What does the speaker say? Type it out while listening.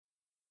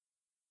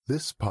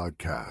This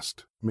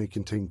podcast may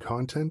contain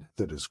content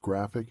that is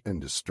graphic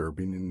and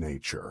disturbing in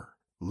nature.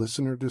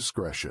 Listener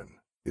discretion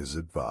is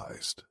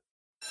advised.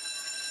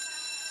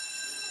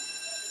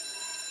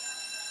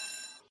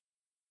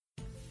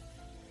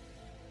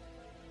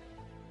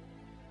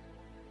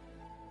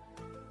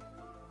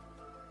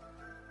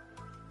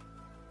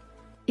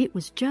 It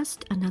was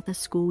just another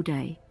school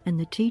day, and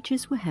the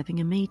teachers were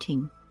having a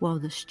meeting while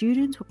the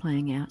students were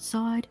playing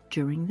outside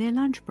during their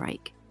lunch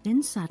break.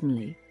 Then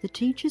suddenly, the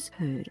teachers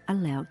heard a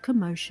loud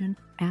commotion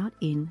out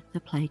in the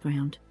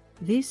playground.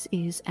 This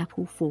is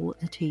Apple for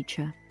the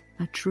Teacher,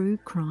 a true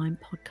crime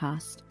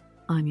podcast.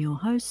 I'm your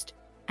host,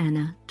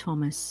 Anna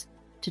Thomas.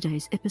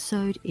 Today's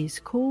episode is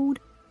called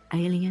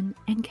Alien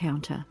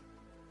Encounter.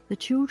 The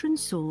children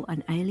saw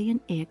an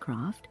alien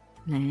aircraft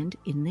land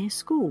in their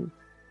school.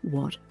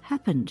 What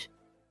happened?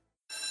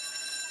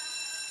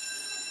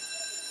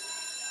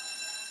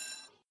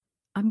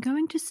 I'm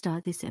going to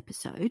start this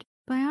episode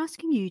by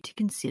asking you to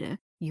consider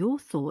your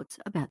thoughts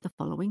about the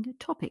following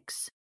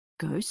topics: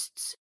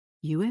 ghosts,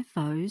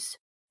 UFOs,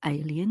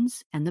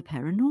 aliens, and the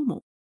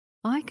paranormal.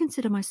 I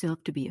consider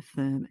myself to be a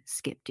firm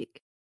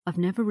skeptic. I've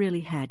never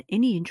really had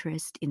any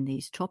interest in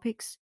these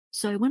topics,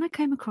 so when I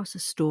came across a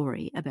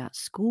story about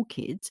school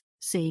kids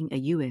seeing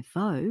a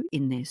UFO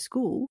in their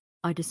school,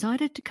 I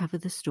decided to cover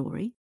the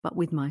story, but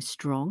with my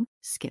strong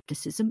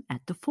skepticism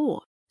at the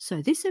fore. So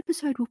this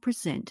episode will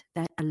present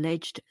that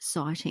alleged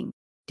sighting.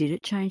 Did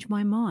it change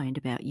my mind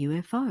about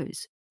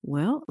UFOs?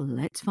 Well,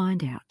 let's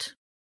find out.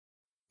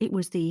 It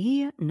was the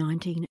year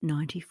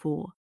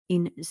 1994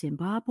 in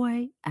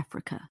Zimbabwe,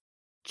 Africa.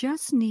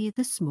 Just near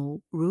the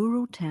small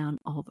rural town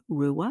of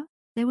Rua,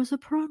 there was a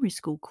primary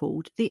school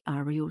called the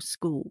Ariel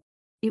School.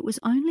 It was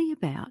only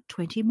about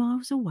 20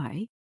 miles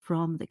away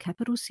from the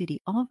capital city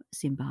of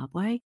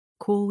Zimbabwe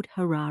called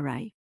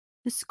Harare.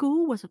 The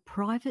school was a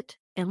private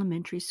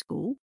elementary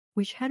school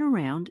which had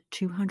around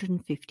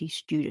 250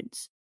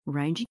 students,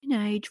 ranging in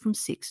age from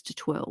 6 to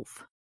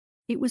 12.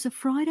 It was a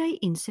Friday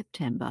in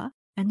September,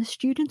 and the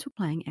students were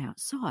playing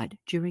outside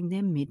during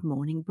their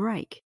mid-morning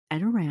break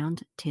at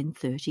around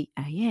 10:30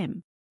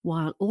 a.m.,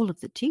 while all of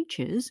the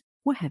teachers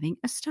were having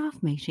a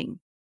staff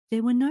meeting.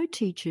 There were no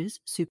teachers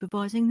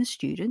supervising the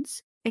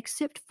students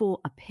except for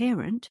a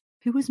parent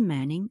who was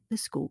manning the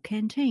school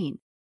canteen.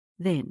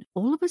 Then,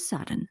 all of a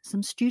sudden,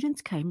 some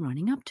students came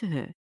running up to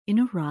her in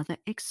a rather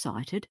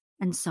excited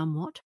and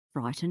somewhat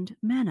frightened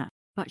manner,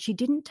 but she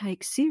didn't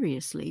take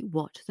seriously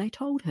what they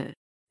told her.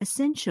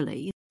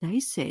 Essentially, they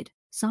said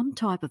some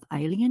type of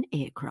alien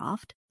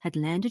aircraft had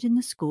landed in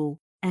the school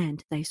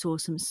and they saw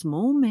some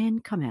small men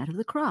come out of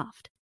the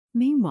craft.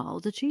 Meanwhile,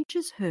 the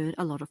teachers heard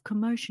a lot of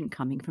commotion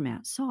coming from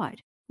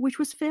outside, which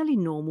was fairly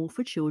normal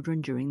for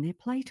children during their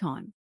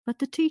playtime, but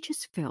the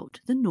teachers felt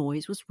the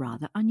noise was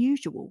rather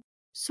unusual.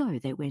 So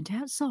they went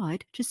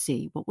outside to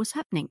see what was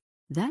happening.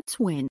 That's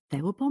when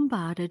they were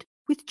bombarded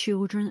with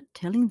children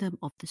telling them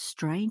of the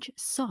strange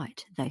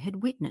sight they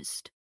had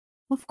witnessed.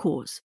 Of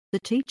course, the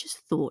teachers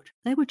thought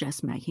they were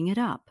just making it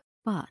up,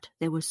 but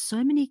there were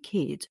so many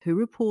kids who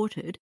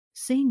reported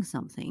seeing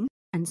something,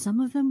 and some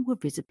of them were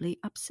visibly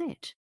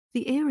upset.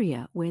 The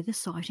area where the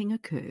sighting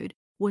occurred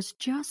was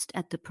just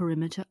at the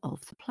perimeter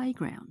of the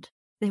playground.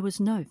 There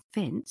was no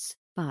fence,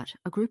 but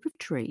a group of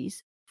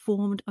trees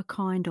formed a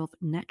kind of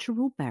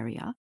natural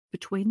barrier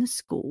between the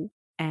school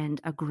and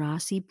a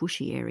grassy,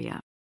 bushy area.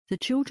 The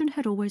children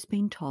had always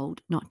been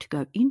told not to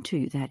go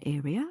into that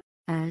area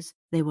as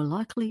there were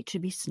likely to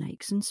be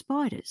snakes and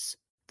spiders.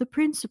 The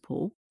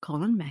principal,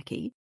 Colin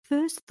Mackey,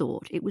 first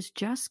thought it was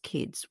just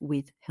kids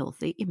with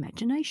healthy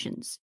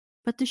imaginations,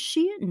 but the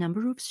sheer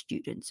number of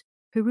students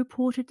who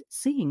reported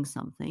seeing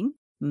something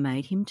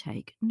made him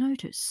take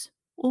notice.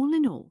 All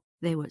in all,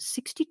 there were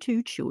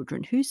 62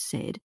 children who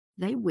said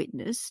they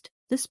witnessed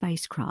the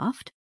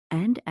spacecraft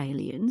and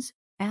aliens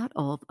out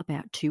of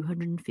about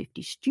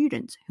 250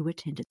 students who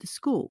attended the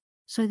school.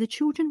 So the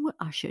children were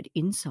ushered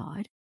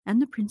inside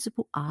and the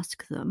principal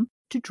asked them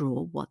to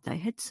draw what they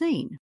had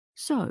seen.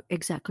 So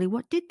exactly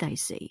what did they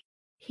see?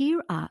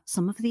 Here are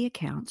some of the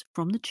accounts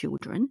from the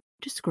children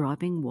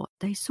describing what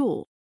they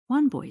saw.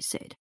 One boy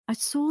said, "I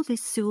saw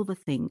this silver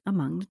thing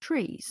among the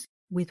trees,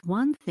 with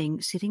one thing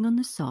sitting on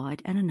the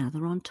side and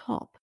another on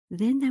top.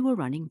 Then they were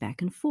running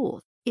back and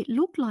forth. It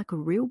looked like a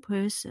real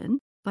person,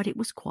 but it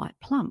was quite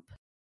plump.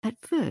 At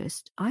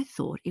first, I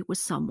thought it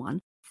was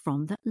someone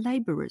from the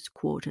labourers'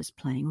 quarters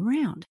playing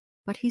around,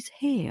 but his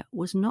hair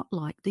was not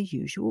like the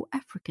usual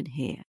African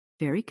hair,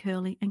 very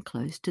curly and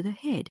close to the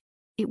head.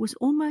 It was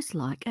almost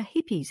like a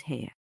hippie's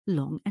hair,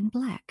 long and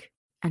black."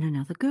 And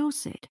another girl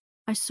said,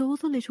 "I saw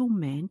the little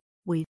men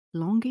with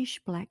longish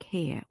black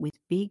hair with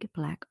big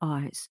black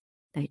eyes.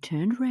 They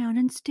turned round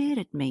and stared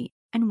at me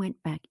and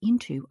went back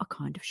into a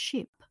kind of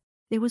ship.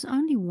 There was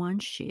only one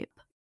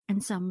ship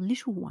and some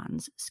little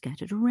ones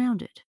scattered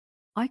around it.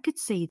 I could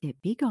see their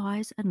big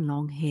eyes and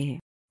long hair.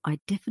 I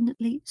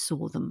definitely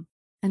saw them."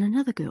 And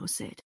another girl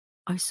said,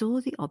 "I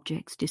saw the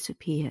objects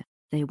disappear.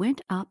 They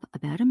went up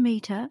about a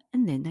metre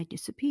and then they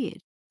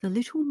disappeared. The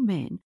little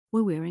men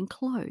were wearing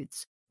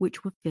clothes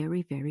which were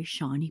very, very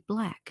shiny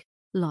black.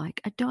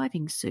 like a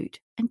diving suit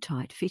and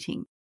tight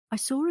fitting. I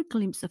saw a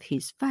glimpse of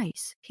his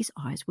face. His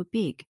eyes were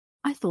big.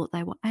 I thought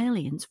they were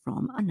aliens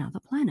from another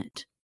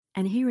planet.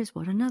 And here is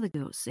what another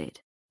girl said.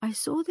 I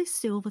saw this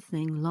silver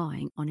thing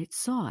lying on its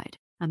side.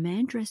 A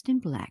man dressed in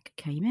black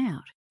came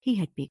out. He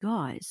had big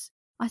eyes.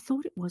 I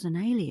thought it was an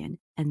alien,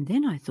 and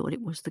then I thought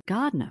it was the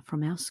gardener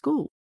from our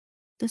school.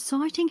 The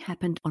sighting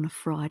happened on a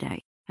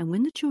Friday, and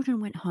when the children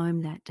went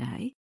home that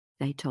day,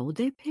 they told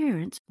their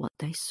parents what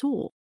they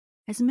saw.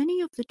 As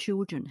many of the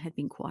children had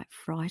been quite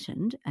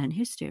frightened and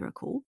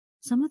hysterical,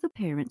 some of the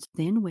parents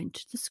then went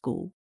to the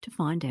school to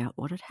find out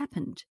what had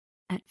happened.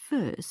 At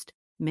first,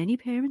 many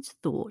parents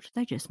thought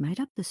they just made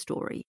up the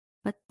story,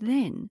 but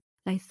then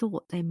they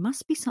thought there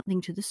must be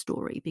something to the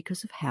story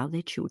because of how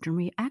their children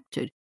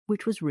reacted,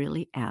 which was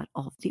really out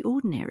of the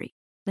ordinary.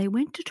 They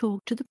went to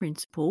talk to the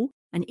principal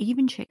and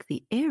even check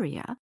the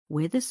area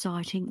where the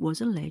sighting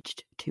was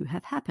alleged to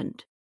have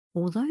happened.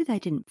 Although they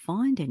didn't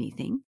find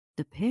anything,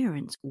 the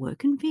parents were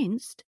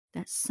convinced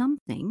that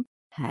something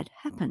had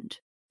happened.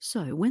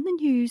 So when the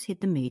news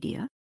hit the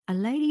media, a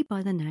lady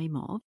by the name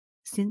of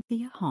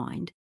Cynthia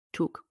Hind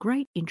took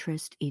great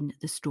interest in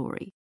the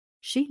story.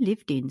 She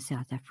lived in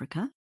South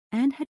Africa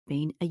and had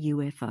been a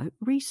UFO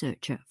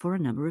researcher for a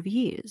number of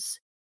years.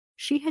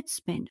 She had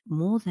spent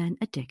more than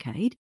a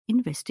decade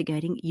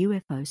investigating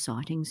UFO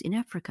sightings in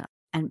Africa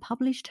and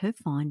published her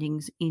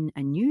findings in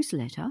a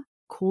newsletter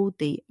called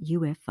the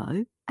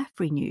UFO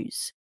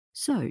AfriNews.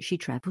 So she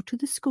travelled to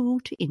the school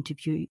to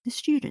interview the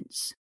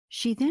students.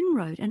 She then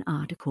wrote an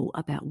article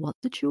about what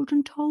the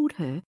children told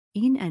her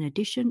in an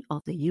edition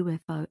of the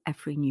UFO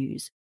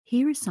AfriNews.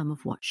 Here is some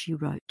of what she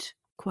wrote.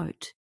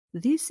 Quote,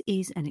 "This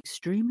is an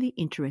extremely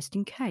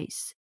interesting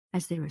case,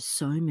 as there are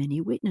so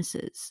many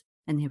witnesses,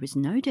 and there is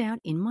no doubt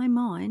in my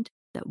mind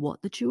that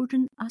what the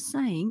children are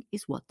saying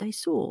is what they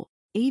saw.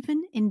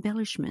 Even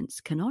embellishments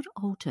cannot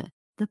alter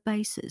the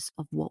basis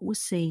of what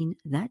was seen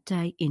that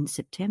day in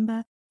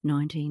September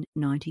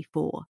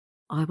 1994.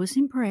 I was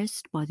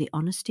impressed by the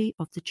honesty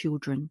of the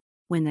children.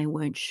 When they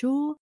weren't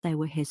sure, they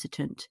were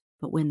hesitant,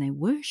 but when they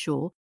were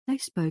sure, they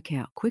spoke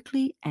out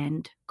quickly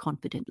and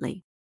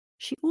confidently."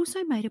 She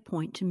also made a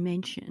point to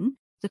mention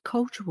the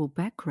cultural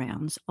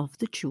backgrounds of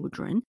the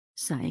children,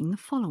 saying the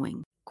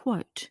following,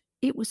 quote,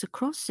 "It was a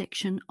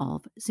cross-section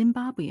of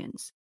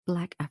Zimbabweans,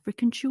 black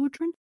African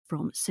children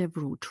from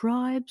several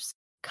tribes,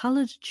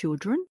 coloured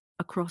children,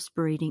 a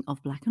crossbreeding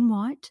of black and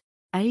white,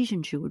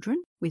 Asian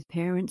children with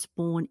parents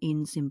born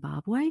in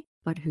Zimbabwe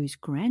but whose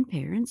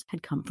grandparents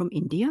had come from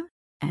India,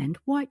 and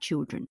white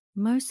children,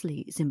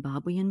 mostly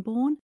Zimbabwean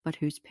born but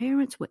whose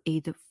parents were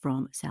either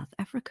from South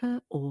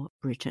Africa or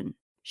Britain."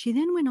 She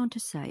then went on to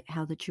say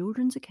how the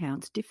children's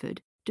accounts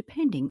differed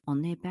depending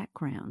on their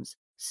backgrounds,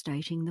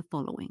 stating the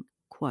following,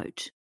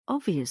 quote,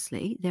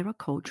 "Obviously, there are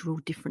cultural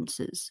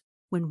differences.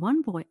 When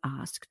one boy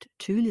asked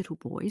two little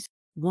boys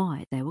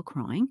why they were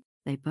crying,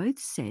 they both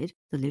said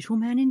the little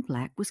man in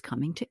black was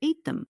coming to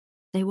eat them.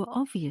 They were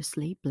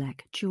obviously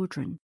black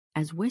children,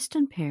 as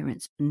Western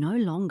parents no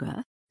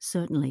longer,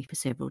 certainly for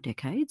several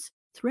decades,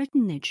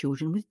 threaten their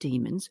children with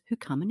demons who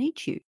come and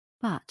eat you.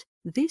 But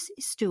this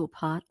is still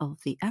part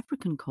of the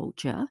African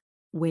culture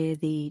where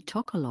the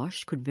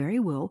Tokolosh could very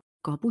well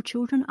gobble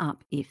children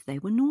up if they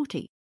were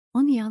naughty.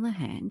 On the other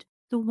hand,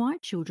 the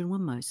white children were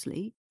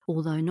mostly,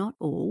 although not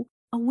all,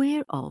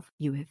 aware of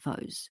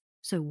UFOs.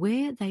 So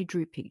where they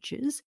drew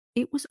pictures,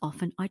 it was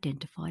often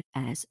identified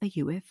as a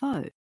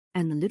UFO,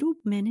 and the little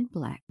men in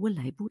black were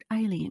labelled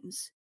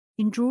aliens.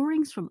 In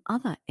drawings from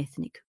other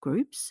ethnic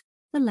groups,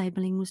 the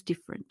labelling was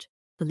different.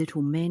 The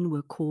little men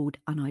were called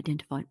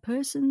unidentified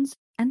persons,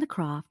 and the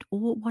craft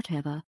or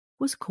whatever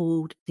was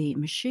called the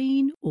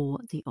machine or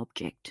the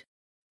object.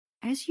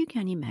 As you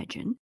can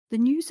imagine, the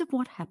news of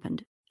what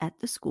happened at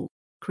the school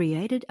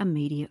created a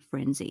media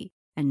frenzy,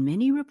 and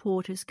many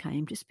reporters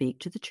came to speak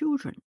to the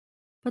children.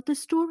 But the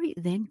story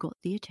then got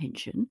the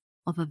attention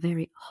of a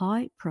very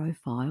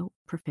high-profile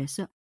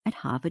professor at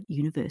Harvard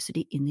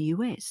University in the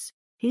US.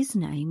 His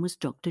name was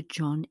Dr.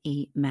 John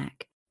E.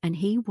 Mack, and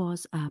he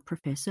was a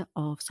professor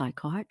of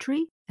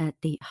psychiatry at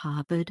the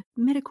Harvard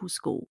Medical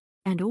School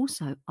and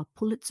also a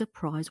Pulitzer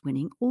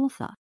Prize-winning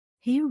author.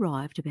 He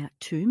arrived about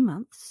 2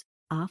 months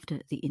after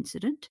the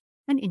incident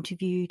and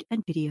interviewed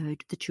and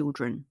videoed the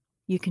children.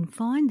 You can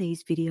find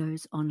these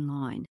videos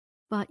online,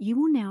 but you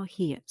will now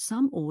hear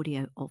some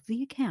audio of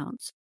the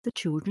accounts the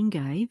children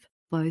gave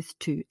both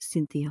to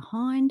Cynthia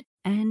Hind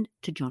and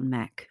to John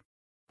Mack.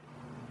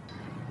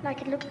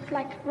 Like it looked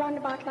like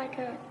roundabout, like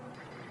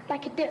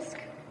a disc,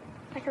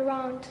 like a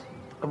round.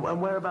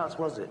 And whereabouts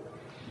was it?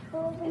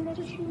 Well, in the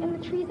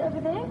trees over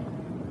there,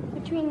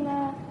 between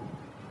the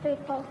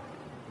third pole.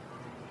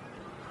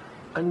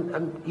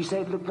 And you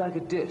say it looked like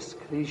a disc.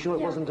 Are you sure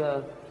it wasn't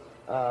a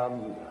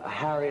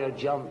Harrier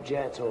jump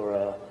jet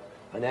or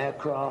an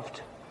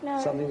aircraft? No.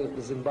 Something that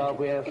the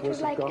Zimbabwe Air Force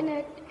had got? It was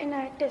like in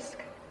a disc.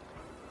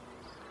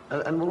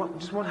 And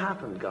what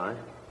happened, Guy?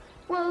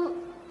 Well,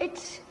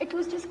 it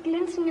was just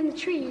glinting in the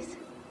trees,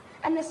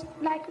 and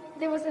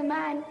there was a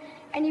man,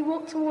 and he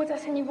walked towards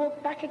us and he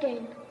walked back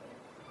again.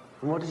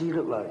 And what did he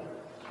look like?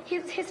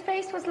 his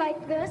face was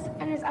like this,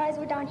 and his eyes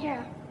were down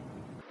here.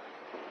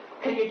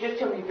 Can you just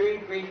tell me very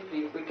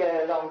briefly, if we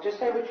go along, just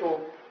say what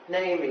your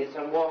name is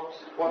and what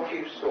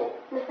you saw?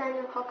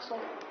 Nathaniel Coxall.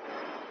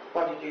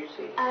 What did you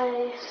see?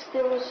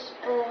 There was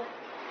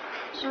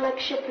sort of like a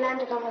ship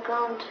landed on the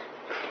ground.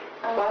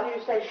 Why do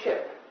you say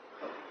ship?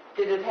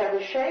 Did it have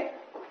a shape?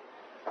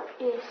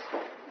 Yes.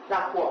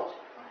 Like what?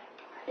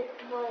 It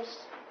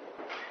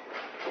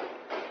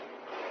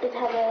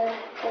had a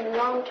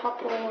round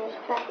top and it was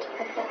flat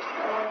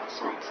around the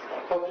sides.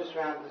 What was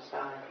round the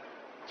side?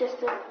 Just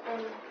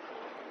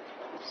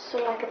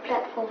sort of like a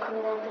platform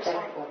coming down the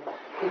side.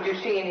 Did you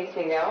see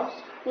anything else?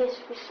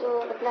 Yes, we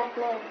saw a black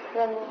man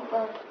running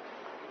around.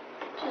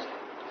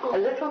 A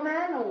little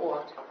man or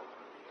what?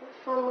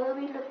 From where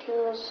we looked, he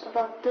was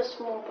about this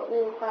small, but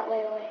we were quite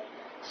way away.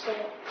 So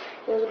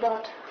he was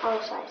about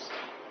our size.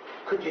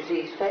 Could you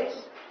see his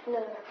face?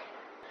 No.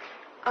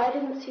 I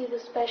didn't see the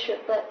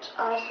spaceship, but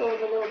I saw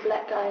the little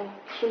black guy.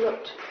 He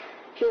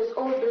was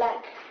all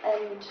black,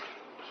 and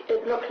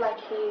it looked like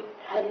he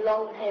had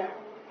long hair.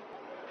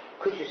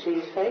 Could you see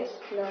his face?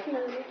 No.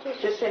 No,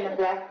 just in the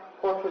black.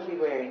 What was he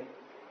wearing?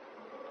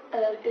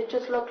 It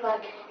just looked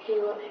like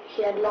he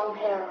had long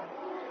hair,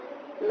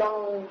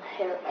 and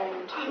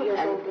he was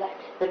all black.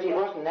 But he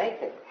wasn't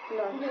naked.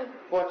 No.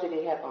 What did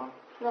he have on?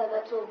 No,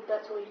 that's all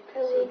you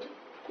could see.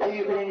 Oh,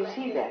 you could only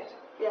see that?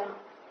 Yeah.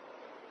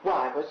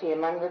 Why? Was he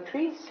among the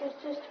trees? It was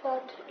just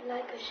about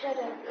like a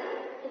shadow.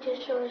 It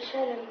just showed a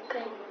shadow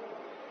going.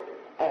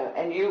 Oh,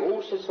 and you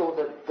also saw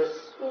this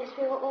yes,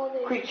 we were all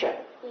there. Creature?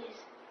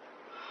 Yes.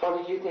 What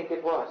did you think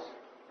it was?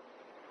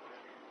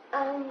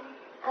 I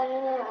don't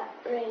know,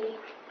 really.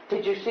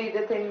 Did you see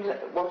the thing,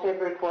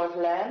 whatever it was,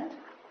 land?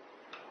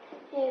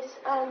 Yes,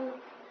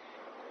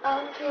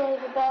 after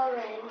the bell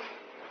rang,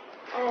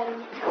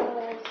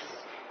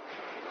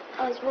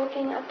 I was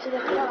walking up to the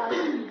class,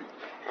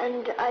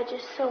 and I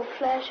just saw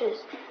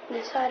flashes in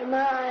the side of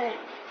my eye,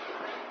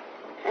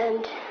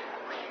 and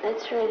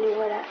that's really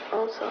what I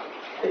also.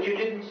 But you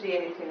didn't see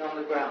anything on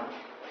the ground?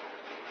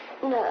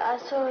 No, I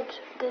saw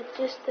it,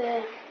 just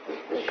the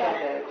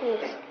shadow.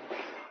 Yes.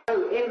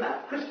 Oh,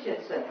 Emma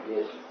Christensen.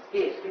 Yes.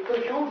 Yes,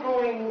 because your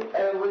drawing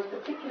was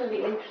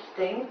particularly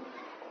interesting.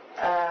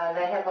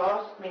 They have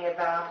asked me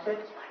about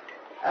it.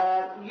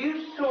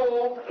 You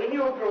saw in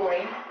your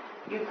drawing,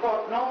 you've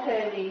got not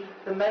only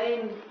the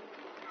main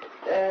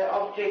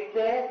object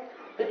there,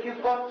 but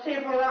you've got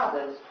several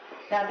others.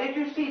 Now, did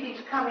you see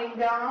these coming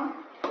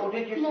down, or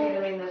did you see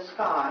them in the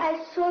sky?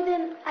 I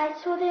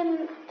saw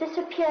them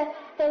disappear.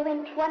 They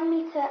went 1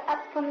 meter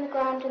up from the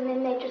ground, and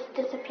then they just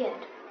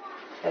disappeared.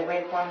 They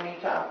went 1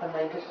 meter up and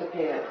they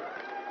disappeared.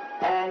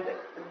 And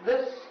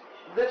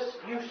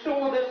you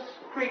saw this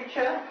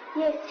creature?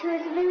 Yes, he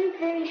was very,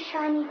 very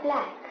shiny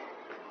black.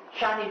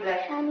 Shiny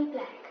black? Shiny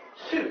black.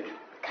 Suit?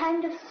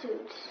 Kind of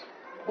suit.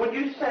 Would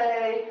you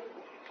say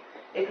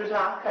it was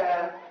like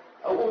an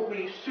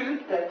ordinary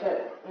suit?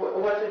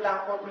 Was it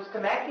like what Mr.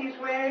 Mackey's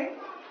wearing?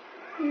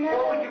 No.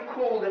 What would you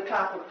call the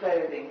type of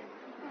clothing?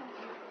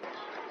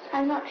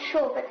 I'm not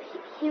sure, but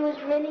he was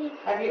really...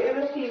 Have you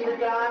ever seen the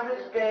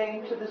divers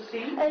going to the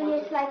sea? Oh,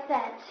 yes, like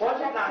that. Was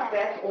it like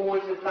that, or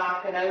was it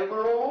like an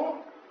overall?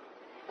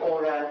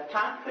 Or a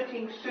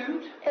tight-fitting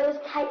suit? It was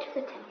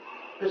tight-fitting.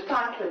 It was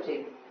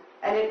tight-fitting,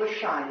 and it was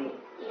shiny?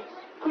 Yes.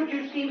 Could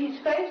you see his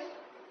face?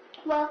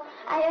 Well,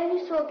 I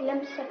only saw a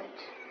glimpse of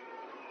it.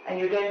 And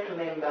you don't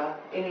remember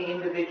any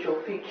individual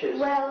features?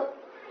 Well,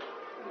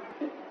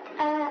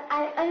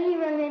 I only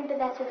remember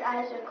that his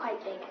eyes were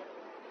quite big.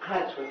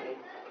 Eyes were big.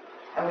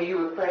 And were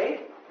you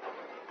afraid?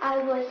 I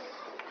was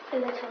a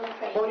little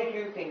afraid. What did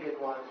you think it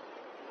was?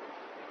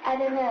 I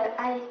don't know.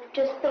 I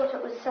just thought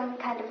it was some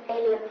kind of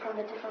alien from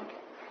a different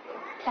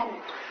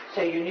planet.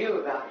 So you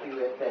knew about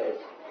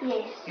UFOs?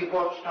 Yes. You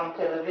watched on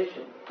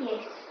television?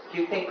 Yes. Do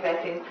you think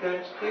that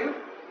influenced you?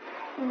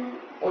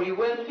 Or you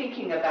weren't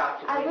thinking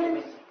about it? I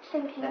was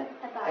thinking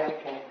about it.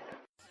 Okay.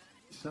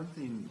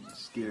 Something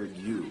scared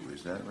you,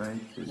 is that right?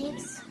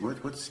 Yes.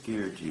 What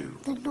scared you?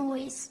 The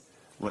noise.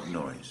 What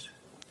noise?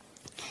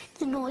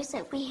 The noise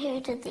that we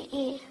heard in the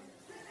air.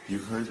 You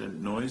heard a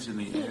noise in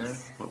the air?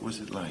 What was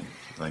it like?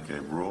 Like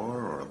a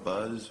roar or a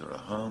buzz or a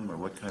hum or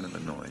what kind of a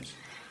noise?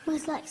 It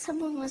was like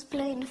someone was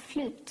blowing a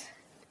flute.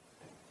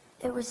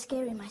 It was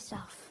scary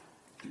myself.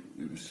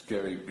 It was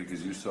scary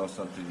because you saw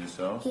something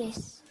yourself?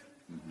 Yes.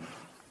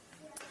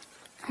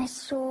 I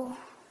saw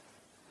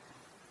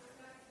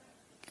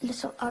a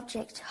little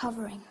object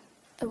hovering.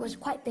 It was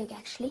quite big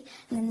actually,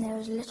 and then there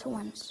was little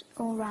ones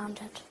all around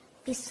it.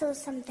 We saw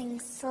something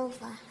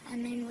silver,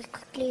 and then we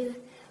quickly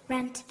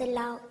ran to the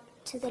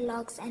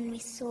logs, and we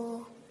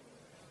saw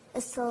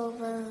a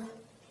silver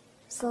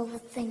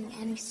thing,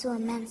 and we saw a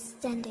man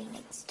standing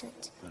next to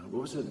it.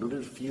 What was it? What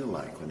did it feel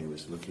like when he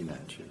was looking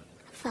at you?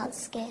 I felt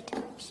scared.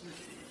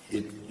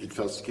 It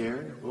felt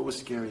scared? What was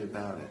scary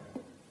about it?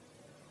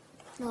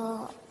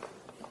 Well,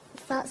 I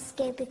felt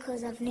scared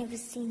because I've never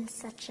seen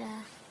such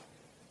a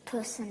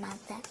person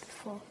like that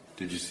before.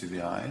 Did you see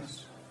the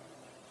eyes?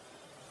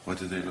 What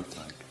did they look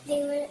like?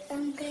 They were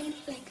going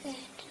like that.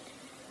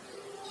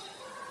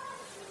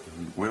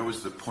 Where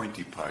was the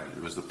pointy part?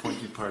 Was the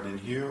pointy part in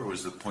here, or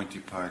was the pointy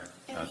part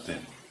out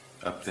there?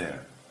 Up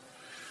there.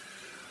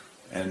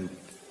 And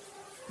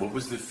what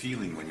was the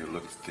feeling when you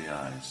looked at the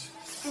eyes?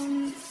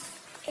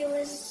 It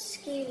was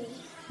scary.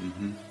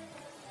 Mm-hmm.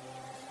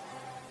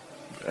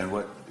 And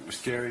what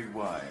scary?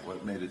 Why?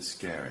 What made it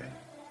scary?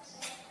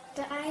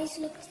 The eyes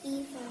looked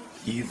evil.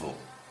 Evil.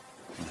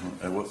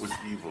 And what was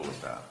evil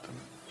about them?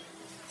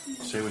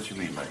 Say what you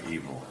mean by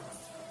evil.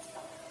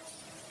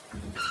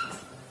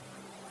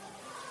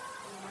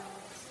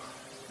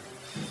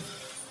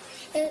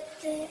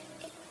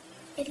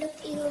 It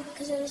looked evil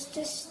because it was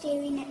just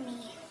staring at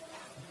me.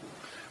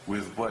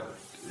 With what?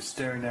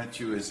 Staring at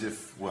you as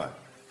if what?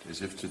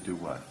 As if to do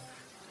what?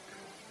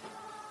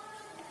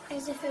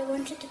 As if it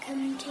wanted to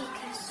come and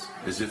take us.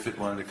 As if it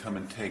wanted to come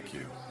and take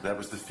you. That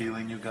was the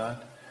feeling you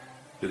got?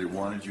 That it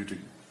wanted you to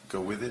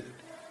go with it?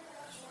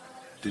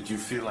 Did you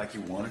feel like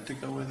you wanted to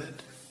go with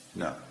it?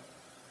 No.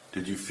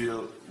 Did you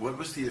feel, what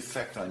was the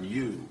effect on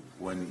you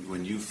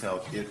when you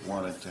felt it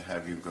wanted to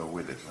have you go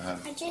with it?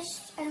 I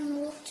just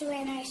walked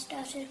away and I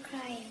started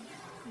crying.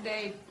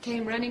 They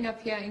came running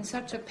up here in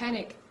such a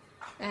panic.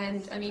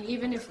 And, I mean,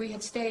 even if we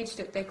had staged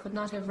it, they could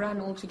not have run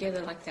all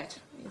together like that.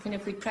 Even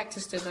if we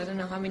practiced it, I don't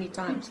know how many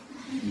times.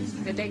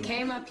 But they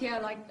came up here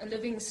like a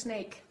living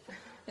snake.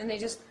 And they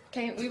just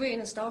came, we were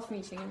in a staff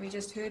meeting and we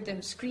just heard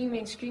them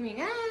screaming,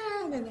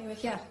 ah! And then they were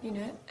here, you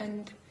know,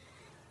 and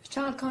a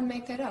child can't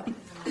make that up.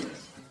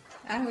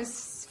 I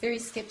was very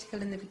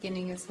sceptical in the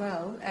beginning as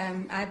well.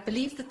 I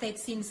believed that they'd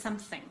seen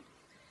something,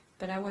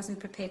 but I wasn't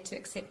prepared to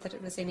accept that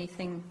it was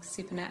anything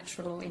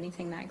supernatural or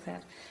anything like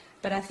that.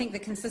 But I think the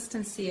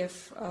consistency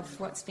of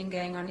what's been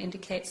going on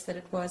indicates that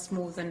it was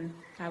more than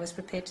I was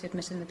prepared to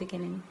admit in the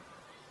beginning.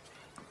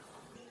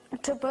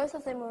 So both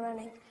of them were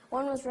running.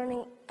 One was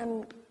running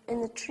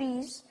in the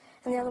trees,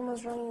 and the other one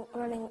was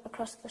running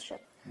across the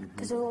ship,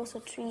 because there were also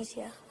trees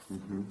here.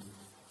 Mm-hmm.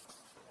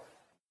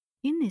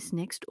 In this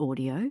next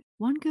audio,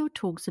 one girl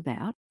talks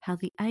about how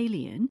the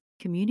alien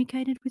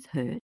communicated with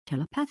her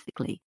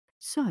telepathically.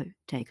 So,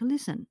 take a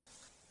listen.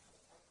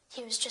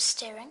 He was just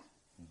staring,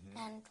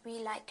 and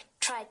we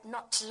tried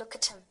not to look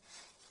at him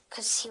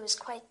because he was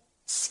quite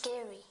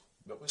scary.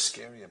 What was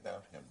scary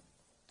about him?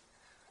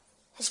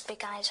 His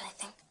big eyes, I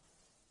think.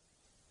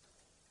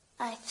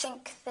 I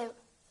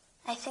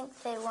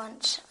think they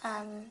want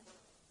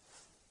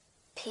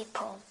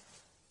people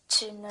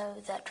to know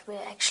that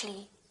we're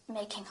actually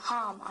making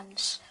harm on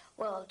this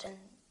world and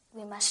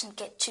we mustn't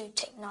get too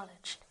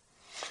technologed.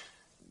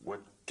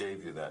 What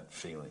gave you that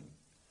feeling?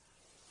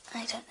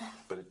 I don't know.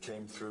 But it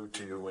came through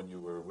to you when you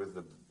were with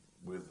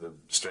the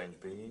strange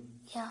being?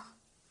 Yeah.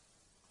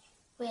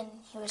 When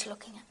he was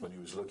looking at me. When he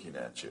was looking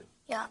at you?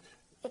 Yeah.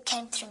 It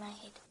came through my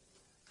head.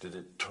 Did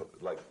it,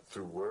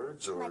 through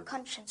words or? My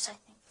conscience, I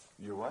think.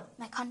 Your what?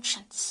 My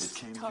conscience. It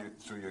came to you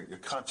through your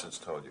conscience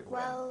told you?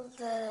 Well,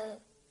 the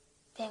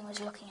being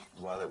was looking at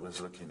me. While it was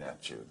looking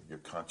at you, your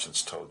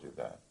conscience told you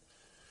that.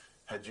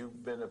 Had you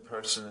been a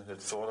person that had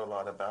thought a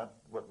lot about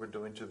what we're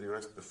doing to the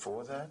earth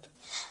before that?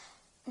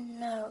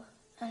 No,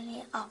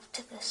 only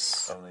after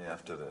this. Only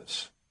after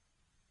this.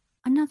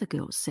 Another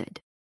girl said,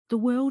 the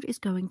world is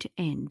going to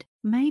end,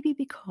 maybe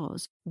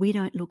because we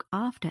don't look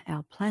after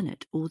our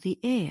planet or the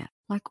air.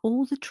 Like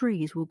all the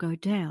trees will go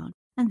down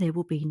and there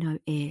will be no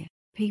air.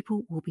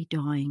 People will be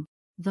dying.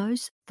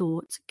 Those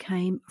thoughts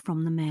came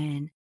from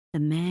the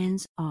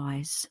man's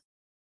eyes.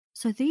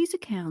 So these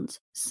accounts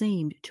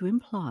seemed to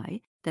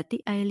imply that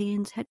the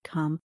aliens had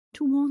come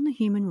to warn the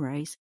human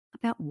race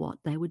about what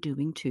they were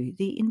doing to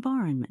the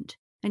environment.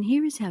 And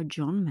here is how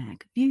John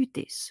Mack viewed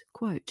this,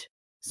 quote,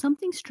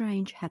 something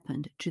strange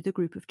happened to the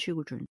group of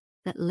children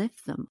that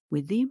left them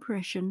with the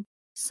impression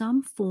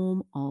some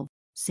form of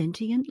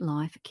sentient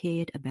life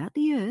cared about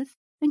the earth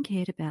and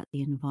cared about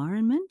the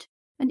environment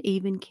and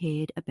even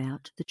cared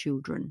about the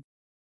children.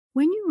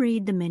 When you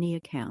read the many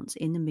accounts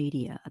in the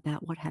media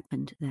about what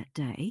happened that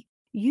day,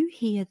 you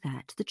hear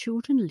that the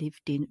children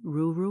lived in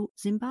rural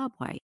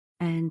Zimbabwe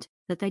and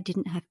that they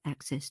didn't have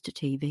access to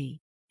TV,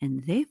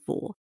 and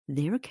therefore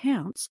their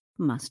accounts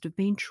must have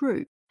been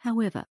true.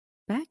 However,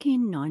 back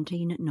in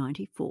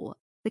 1994,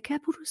 the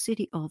capital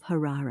city of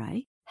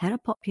Harare had a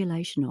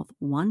population of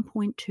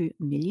 1.2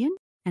 million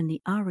and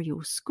the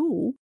Ariel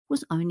school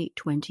was only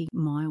 20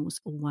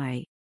 miles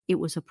away. It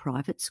was a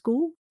private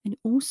school and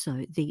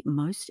also the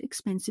most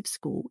expensive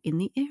school in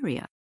the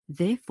area.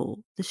 Therefore,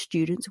 the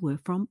students were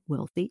from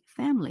wealthy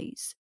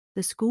families.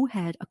 The school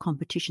had a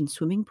competition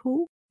swimming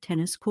pool,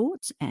 tennis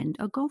courts, and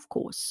a golf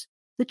course.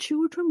 The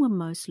children were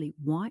mostly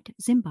white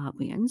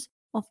Zimbabweans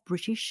of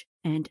British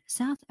and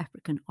South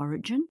African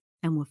origin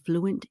and were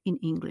fluent in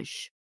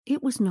English.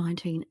 It was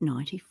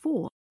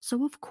 1994,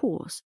 so of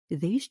course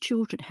these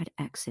children had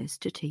access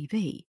to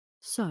TV.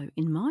 So,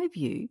 in my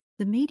view,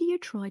 the media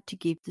tried to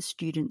give the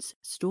students'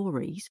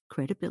 stories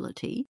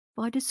credibility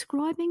by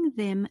describing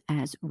them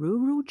as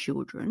rural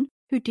children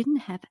who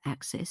didn't have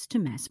access to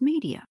mass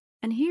media.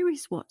 And here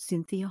is what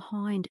Cynthia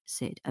Hind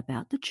said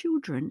about the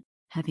children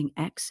having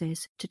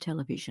access to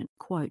television.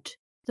 Quote,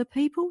 the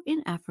people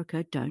in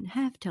Africa don't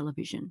have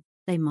television.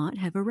 They might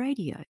have a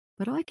radio,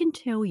 but I can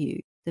tell you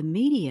the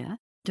media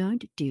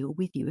don't deal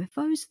with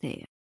UFOs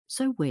there.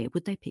 So where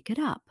would they pick it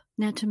up?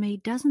 Now, to me,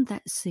 doesn't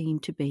that seem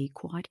to be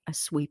quite a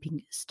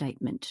sweeping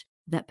statement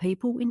that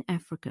people in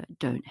Africa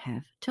don't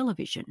have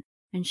television?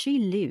 And she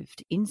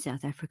lived in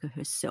South Africa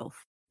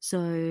herself.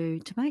 So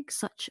to make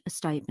such a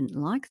statement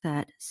like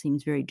that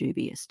seems very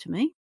dubious to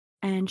me.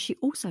 And she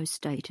also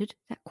stated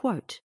that,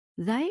 quote,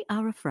 "They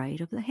are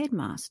afraid of the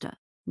headmaster.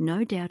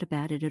 No doubt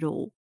about it at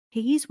all.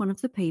 He is one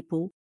of the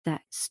people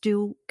that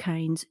still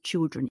canes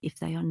children if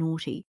they are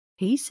naughty.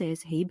 He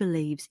says he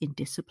believes in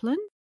discipline,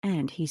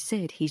 and he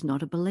said he's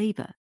not a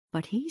believer.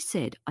 But he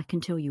said, I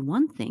can tell you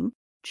one thing,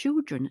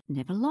 children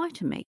never lie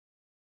to me."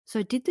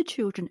 So did the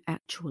children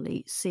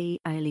actually see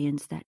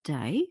aliens that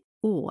day,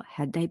 or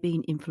had they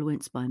been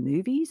influenced by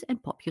movies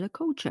and popular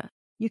culture?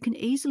 You can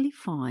easily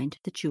find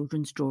the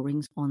children's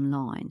drawings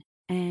online,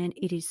 and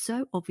it is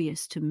so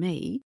obvious to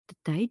me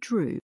that they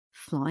drew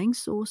flying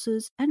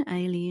saucers and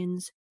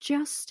aliens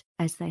just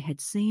as they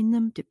had seen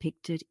them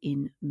depicted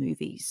in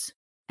movies.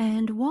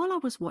 And while I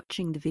was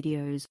watching the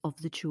videos of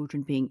the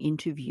children being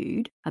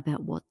interviewed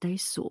about what they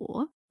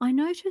saw, I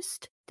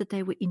noticed that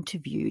they were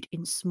interviewed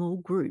in small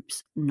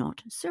groups,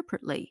 not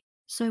separately.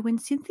 So when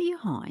Cynthia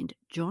Hind,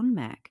 John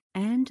Mack,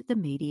 and the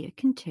media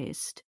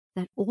contest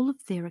that all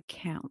of their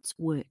accounts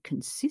were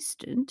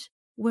consistent,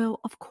 well,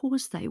 of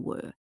course they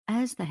were,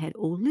 as they had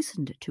all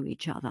listened to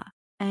each other.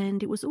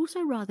 And it was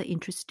also rather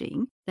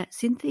interesting that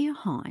Cynthia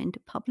Hind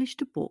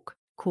published a book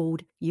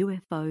called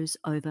UFOs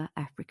Over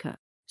Africa.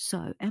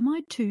 So am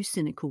I too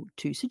cynical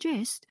to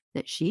suggest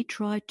that she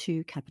tried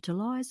to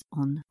capitalise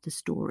on the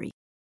story?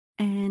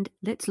 And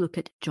let's look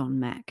at John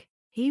Mack.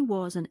 He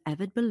was an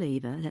avid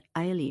believer that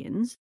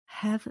aliens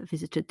have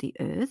visited the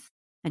Earth,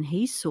 and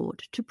he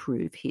sought to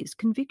prove his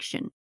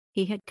conviction.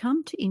 He had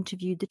come to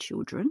interview the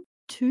children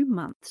 2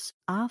 months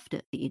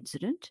after the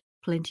incident,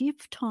 plenty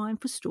of time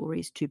for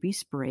stories to be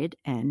spread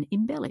and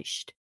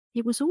embellished.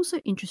 It was also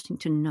interesting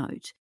to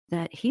note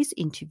that his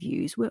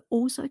interviews were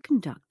also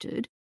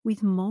conducted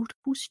with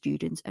multiple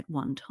students at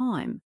one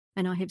time,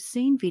 and I have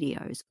seen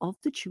videos of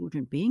the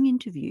children being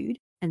interviewed,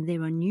 and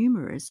there are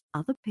numerous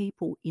other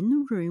people in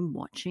the room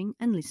watching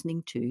and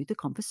listening to the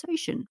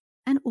conversation.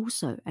 And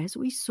also, as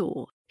we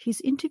saw,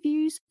 his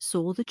interviews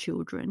saw the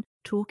children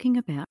talking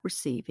about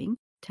receiving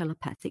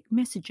telepathic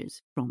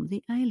messages from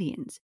the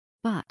aliens.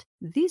 But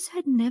this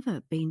had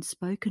never been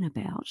spoken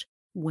about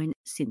when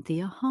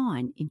Cynthia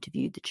Hind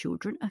interviewed the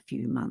children a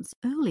few months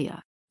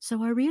earlier.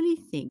 So I really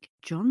think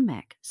John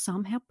Mack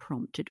somehow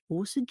prompted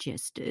or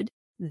suggested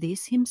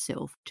this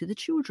himself to the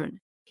children.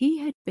 He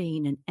had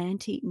been an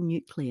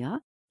anti-nuclear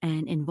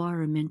and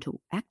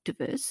environmental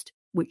activist,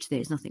 which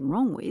there's nothing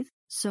wrong with.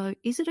 So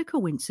is it a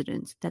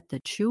coincidence that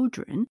the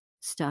children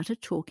started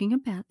talking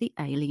about the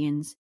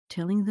aliens,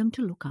 telling them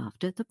to look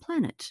after the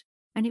planet?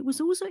 And it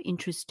was also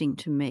interesting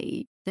to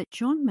me that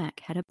John Mack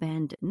had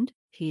abandoned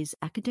his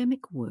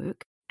academic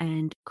work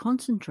and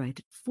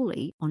concentrated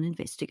fully on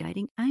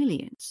investigating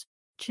aliens.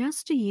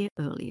 Just a year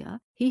earlier,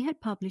 he had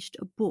published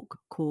a book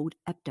called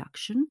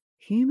Abduction: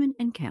 Human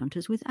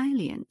Encounters with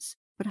Aliens,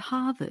 but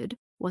Harvard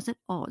was at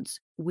odds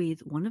with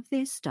one of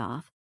their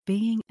staff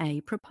being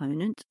a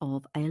proponent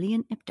of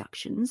alien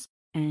abductions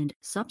and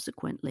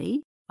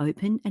subsequently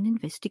opened an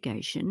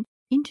investigation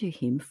into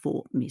him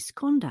for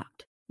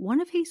misconduct. One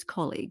of his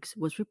colleagues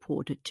was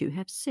reported to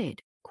have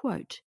said,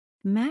 quote,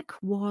 "Mack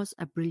was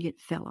a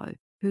brilliant fellow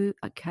who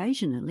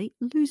occasionally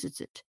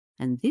loses it,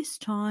 and this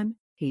time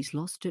he's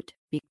lost it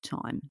big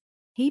time."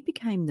 He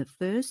became the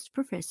first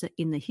professor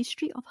in the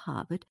history of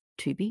Harvard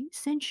to be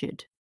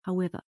censured.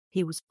 However,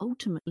 he was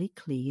ultimately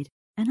cleared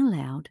and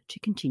allowed to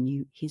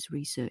continue his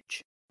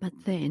research.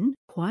 But then,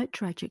 quite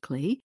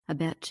tragically,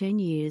 about 10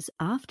 years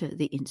after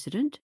the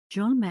incident,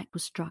 John Mack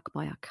was struck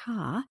by a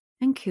car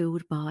and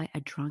killed by a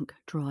drunk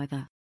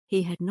driver.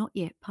 He had not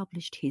yet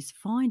published his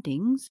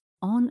findings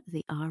on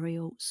the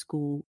Ariel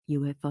School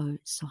UFO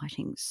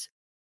sightings.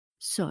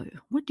 So,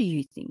 what do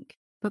you think?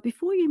 But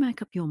before you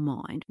make up your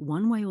mind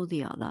one way or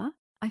the other,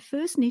 I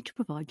first need to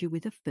provide you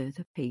with a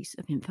further piece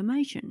of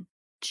information.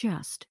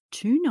 Just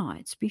 2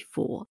 nights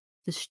before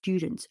the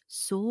students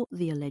saw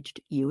the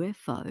alleged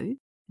UFO,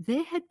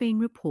 there had been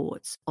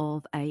reports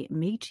of a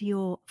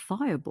meteor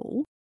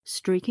fireball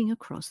streaking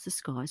across the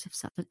skies of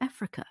southern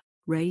Africa.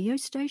 Radio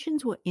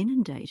stations were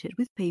inundated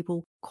with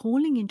people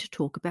calling in to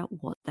talk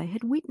about what they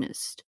had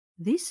witnessed.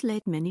 This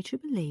led many to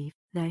believe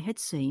they had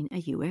seen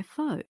a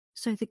UFO,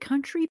 so the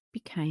country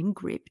became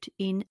gripped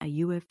in a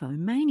UFO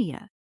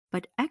mania.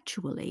 But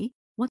actually,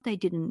 what they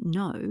didn't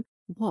know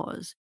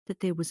was that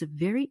there was a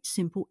very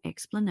simple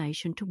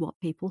explanation to what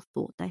people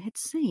thought they had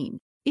seen.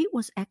 It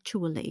was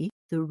actually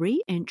the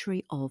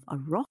re-entry of a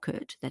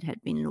rocket that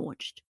had been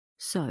launched.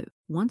 So,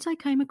 once I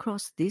came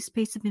across this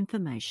piece of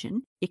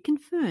information, it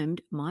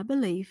confirmed my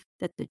belief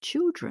that the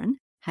children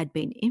had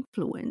been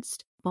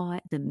influenced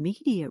by the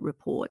media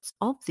reports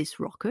of this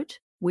rocket,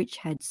 which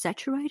had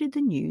saturated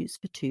the news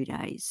for 2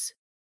 days.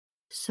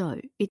 So,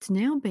 it's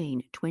now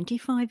been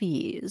 25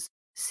 years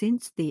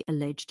since the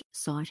alleged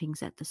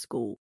sightings at the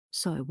school.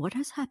 So what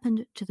has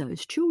happened to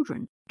those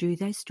children? Do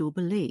they still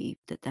believe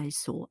that they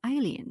saw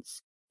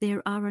aliens?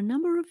 There are a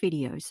number of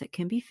videos that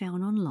can be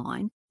found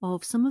online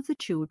of some of the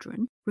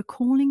children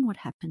recalling what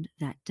happened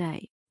that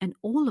day, and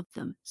all of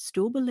them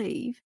still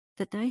believe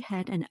that they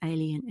had an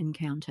alien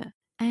encounter.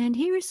 And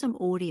here is some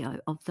audio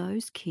of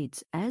those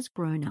kids as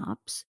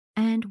grown-ups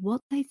and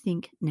what they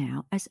think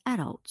now as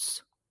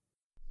adults.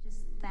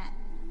 Just that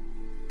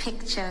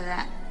picture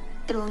that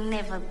it'll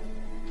never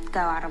go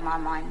out of my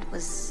mind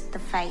was the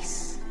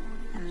face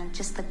and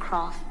just the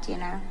craft, you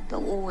know,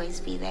 they'll always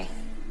be there.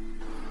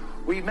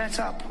 We met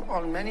up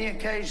on many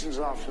occasions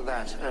after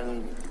that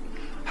and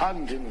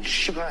hugged and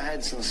shook our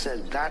heads and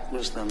said that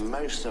was the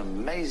most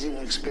amazing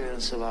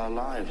experience of our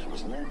lives,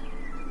 wasn't it?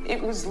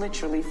 It was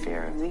literally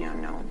fear of the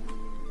unknown,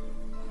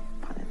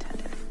 pun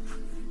intended.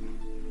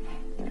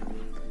 You know,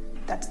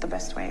 that's the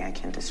best way I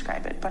can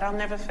describe it, but I'll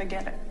never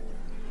forget it.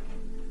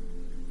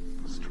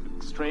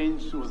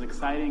 Strange, it was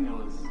exciting, it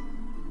was,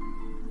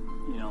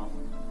 you know,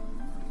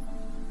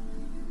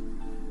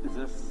 it's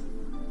just,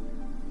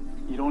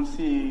 you don't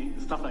see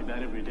stuff like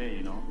that every day,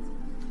 you know.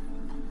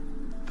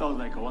 It felt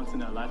like a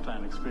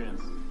once-in-a-lifetime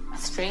experience.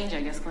 Strange,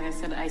 I guess, like I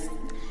said,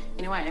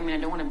 you know what, I mean, I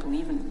don't want to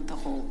believe in the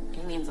whole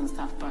aliens and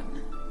stuff, but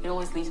it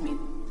always leaves me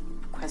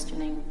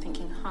questioning,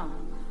 thinking,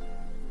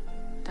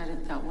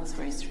 that was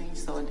very strange,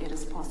 so it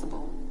is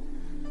possible.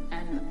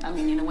 And, I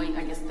mean, in a way,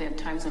 I guess there are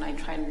times when I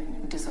try to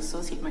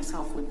disassociate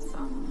myself with,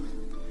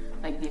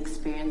 like, the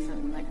experience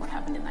and, like, what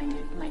happened in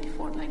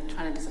 94, like,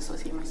 trying to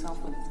disassociate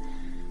myself with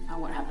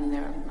what happened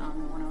there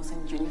when I was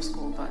in junior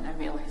school, but I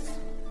realized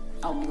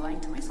I'll be lying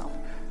to myself.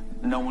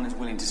 No one is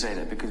willing to say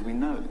that because we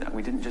know that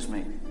we didn't just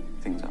make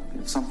things up.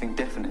 Something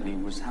definitely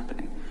was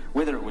happening.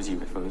 Whether it was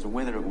UFOs or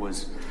whether it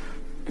was,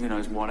 who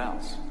knows what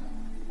else.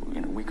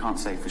 You know, we can't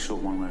say for sure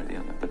one way or the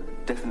other,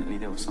 but definitely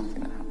there was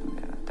something that happened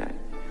there that day.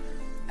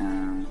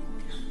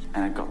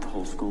 And it got the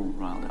whole school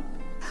riled up.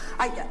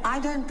 I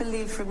don't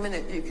believe for a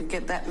minute you could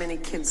get that many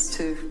kids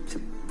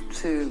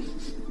to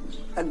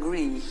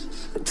agree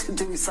to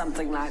do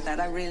something like that.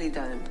 I really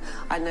don't.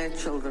 I know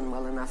children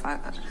well enough.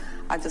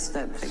 I just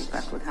don't think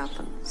that would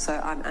happen. So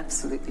I'm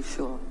absolutely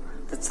sure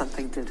that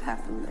something did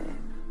happen there.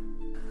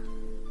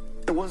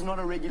 It was not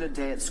a regular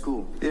day at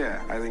school.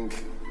 Yeah, I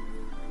think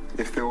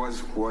if there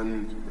was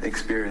one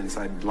experience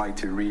I'd like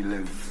to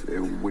relive, it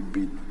would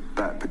be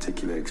that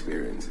particular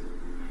experience.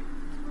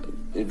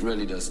 It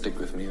really does stick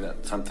with me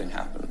that something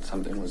happened,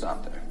 something was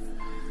out there,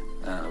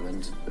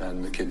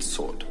 and the kids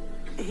saw it.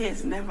 He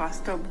has never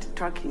stopped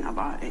talking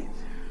about it.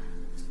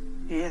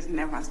 He has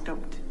never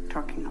stopped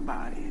talking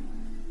about it.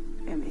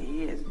 And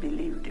he has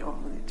believed all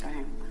the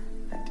time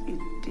that it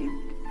did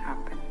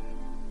happen.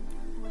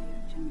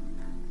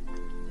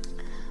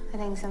 I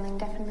think something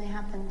definitely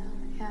happened.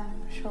 Yeah,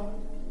 for sure.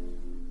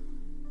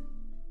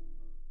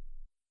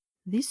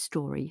 This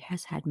story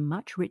has had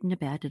much written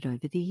about it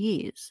over the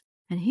years,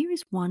 and here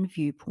is one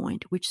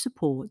viewpoint which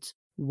supports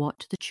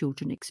what the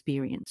children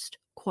experienced.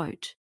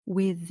 Quote,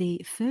 "With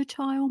the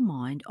fertile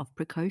mind of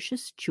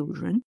precocious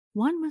children,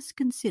 one must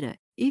consider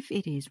if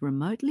it is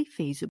remotely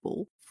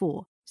feasible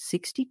for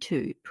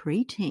 62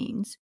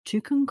 pre-teens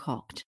to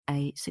concoct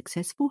a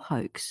successful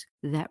hoax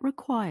that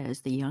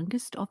requires the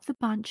youngest of the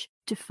bunch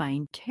to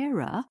feign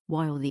terror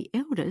while the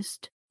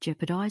eldest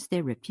jeopardize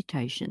their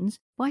reputations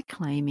by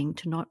claiming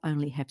to not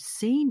only have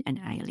seen an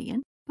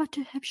alien, but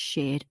to have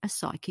shared a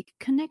psychic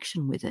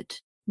connection with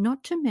it,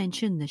 not to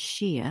mention the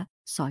sheer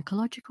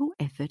psychological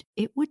effort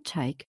it would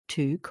take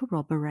to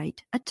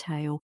corroborate a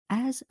tale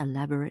as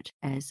elaborate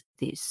as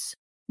this."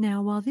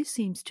 Now, while this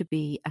seems to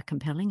be a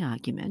compelling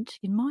argument,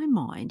 in my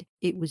mind,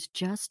 it was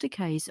just a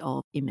case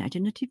of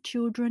imaginative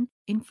children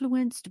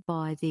influenced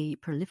by the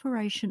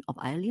proliferation of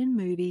alien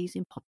movies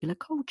in popular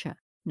culture.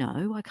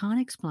 No, I can't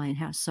explain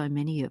how so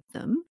many of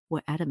them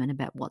were adamant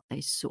about what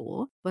they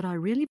saw, but I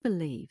really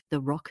believe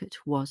the rocket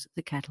was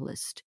the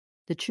catalyst.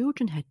 The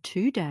children had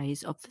 2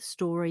 days of the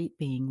story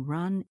being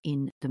run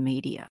in the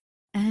media.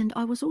 And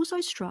I was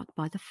also struck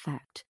by the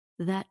fact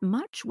that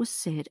much was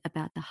said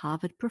about the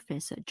Harvard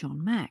professor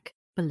John Mack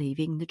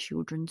believing the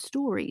children's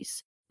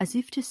stories, as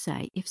if to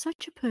say, if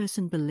such a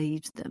person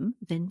believes them,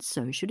 then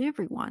so should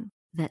everyone.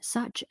 That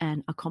such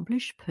an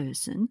accomplished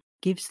person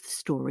gives the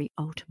story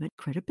ultimate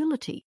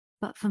credibility.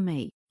 But for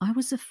me, I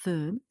was a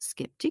firm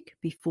skeptic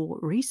before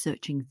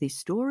researching this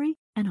story,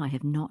 and I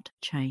have not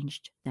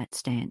changed that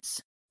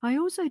stance. I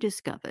also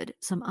discovered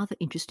some other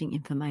interesting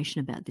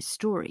information about this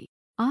story.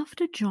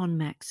 After John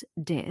Mack's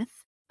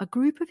death, a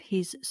group of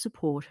his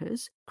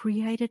supporters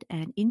created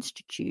an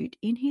institute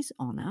in his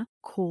honour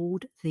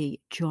called the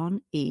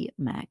John E.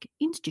 Mack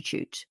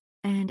Institute.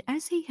 And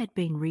as he had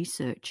been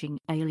researching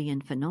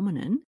alien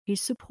phenomenon, his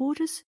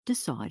supporters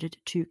decided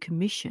to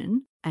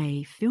commission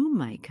a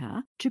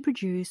filmmaker to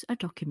produce a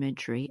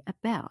documentary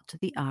about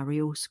the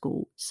Ariel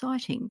School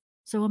sighting.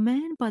 So a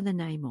man by the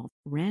name of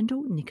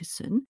Randall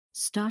Nickerson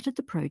started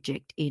the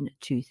project in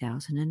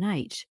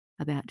 2008,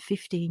 about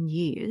 15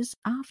 years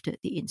after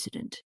the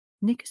incident.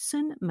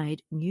 Nickerson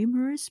made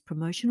numerous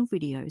promotional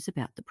videos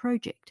about the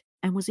project,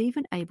 and was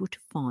even able to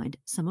find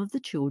some of the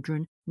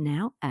children,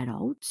 now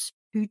adults,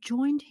 who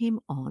joined him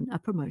on a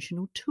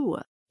promotional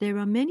tour. There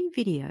are many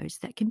videos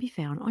that can be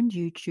found on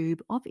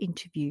YouTube of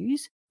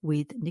interviews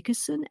with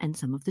Nickerson and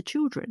some of the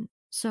children.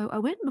 So I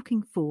went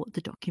looking for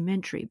the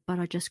documentary, but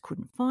I just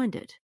couldn't find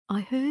it.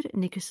 I heard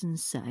Nickerson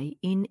say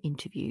in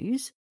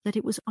interviews that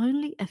it was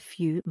only a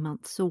few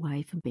months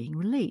away from being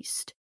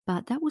released,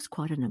 but that was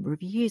quite a number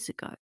of years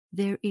ago.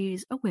 There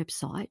is a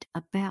website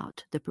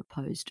about the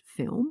proposed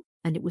film,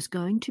 and it was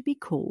going to be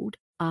called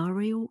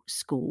Ariel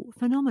School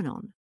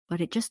Phenomenon,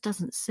 but it just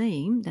doesn't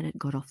seem that it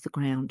got off the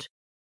ground.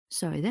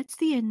 So that's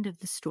the end of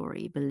the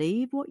story.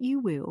 Believe what you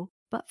will,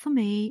 but for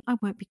me, I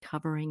won't be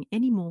covering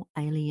any more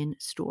alien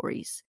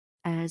stories.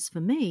 As for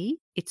me,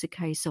 it's a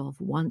case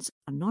of once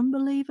a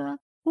non-believer,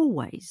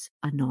 always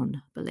a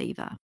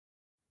non-believer.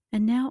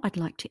 And now I'd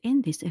like to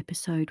end this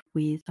episode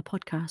with a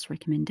podcast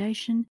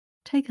recommendation.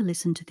 Take a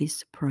listen to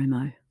this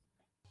promo.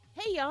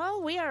 Hey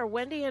y'all, we are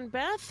Wendy and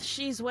Beth.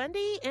 She's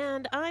Wendy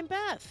and I'm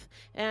Beth.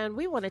 And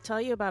we want to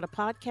tell you about a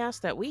podcast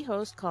that we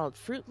host called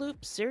Fruit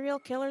Loops Serial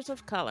Killers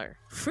of Color.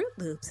 Fruit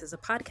Loops is a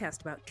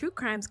podcast about true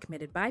crimes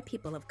committed by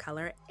people of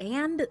color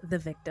and the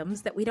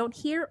victims that we don't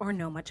hear or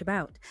know much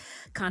about.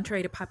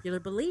 Contrary to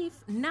popular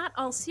belief, not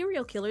all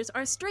serial killers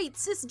are straight,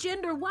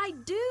 cisgender,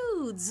 white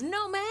dudes.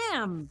 No,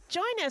 ma'am.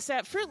 Join us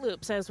at Fruit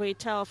Loops as we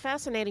tell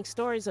fascinating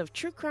stories of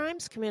true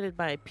crimes committed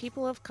by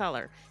people of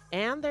color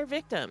and their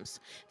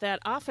victims that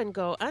often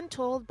go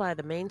untold by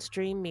the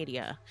mainstream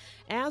media.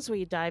 As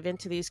we dive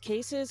into these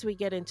cases, we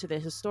get into the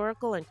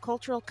historical and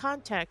cultural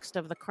context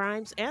of the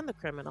crimes and the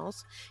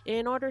criminals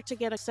in order to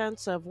get a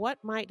sense of what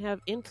might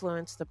have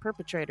influenced the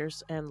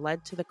perpetrators and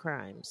led to the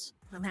crimes.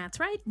 And that's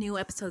right. New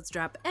episodes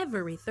drop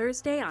every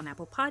Thursday on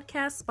Apple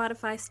Podcasts,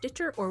 Spotify,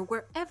 Stitcher, or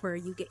wherever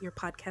you get your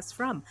podcasts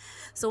from.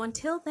 So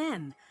until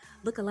then,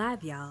 look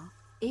alive, y'all.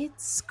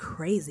 It's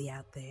crazy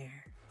out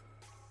there.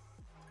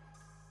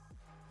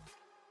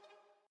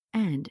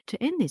 And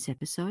to end this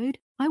episode,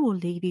 I will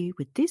leave you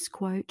with this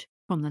quote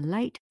from the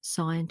late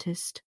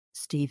scientist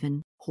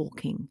Stephen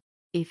Hawking.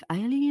 If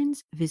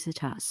aliens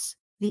visit us,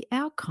 the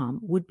outcome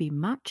would be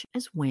much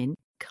as when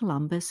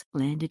Columbus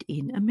landed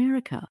in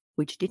America,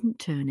 which didn't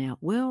turn out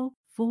well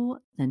for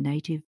the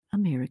Native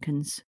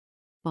Americans.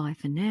 Bye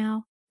for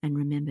now, and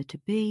remember to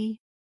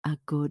be a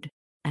good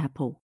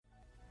apple.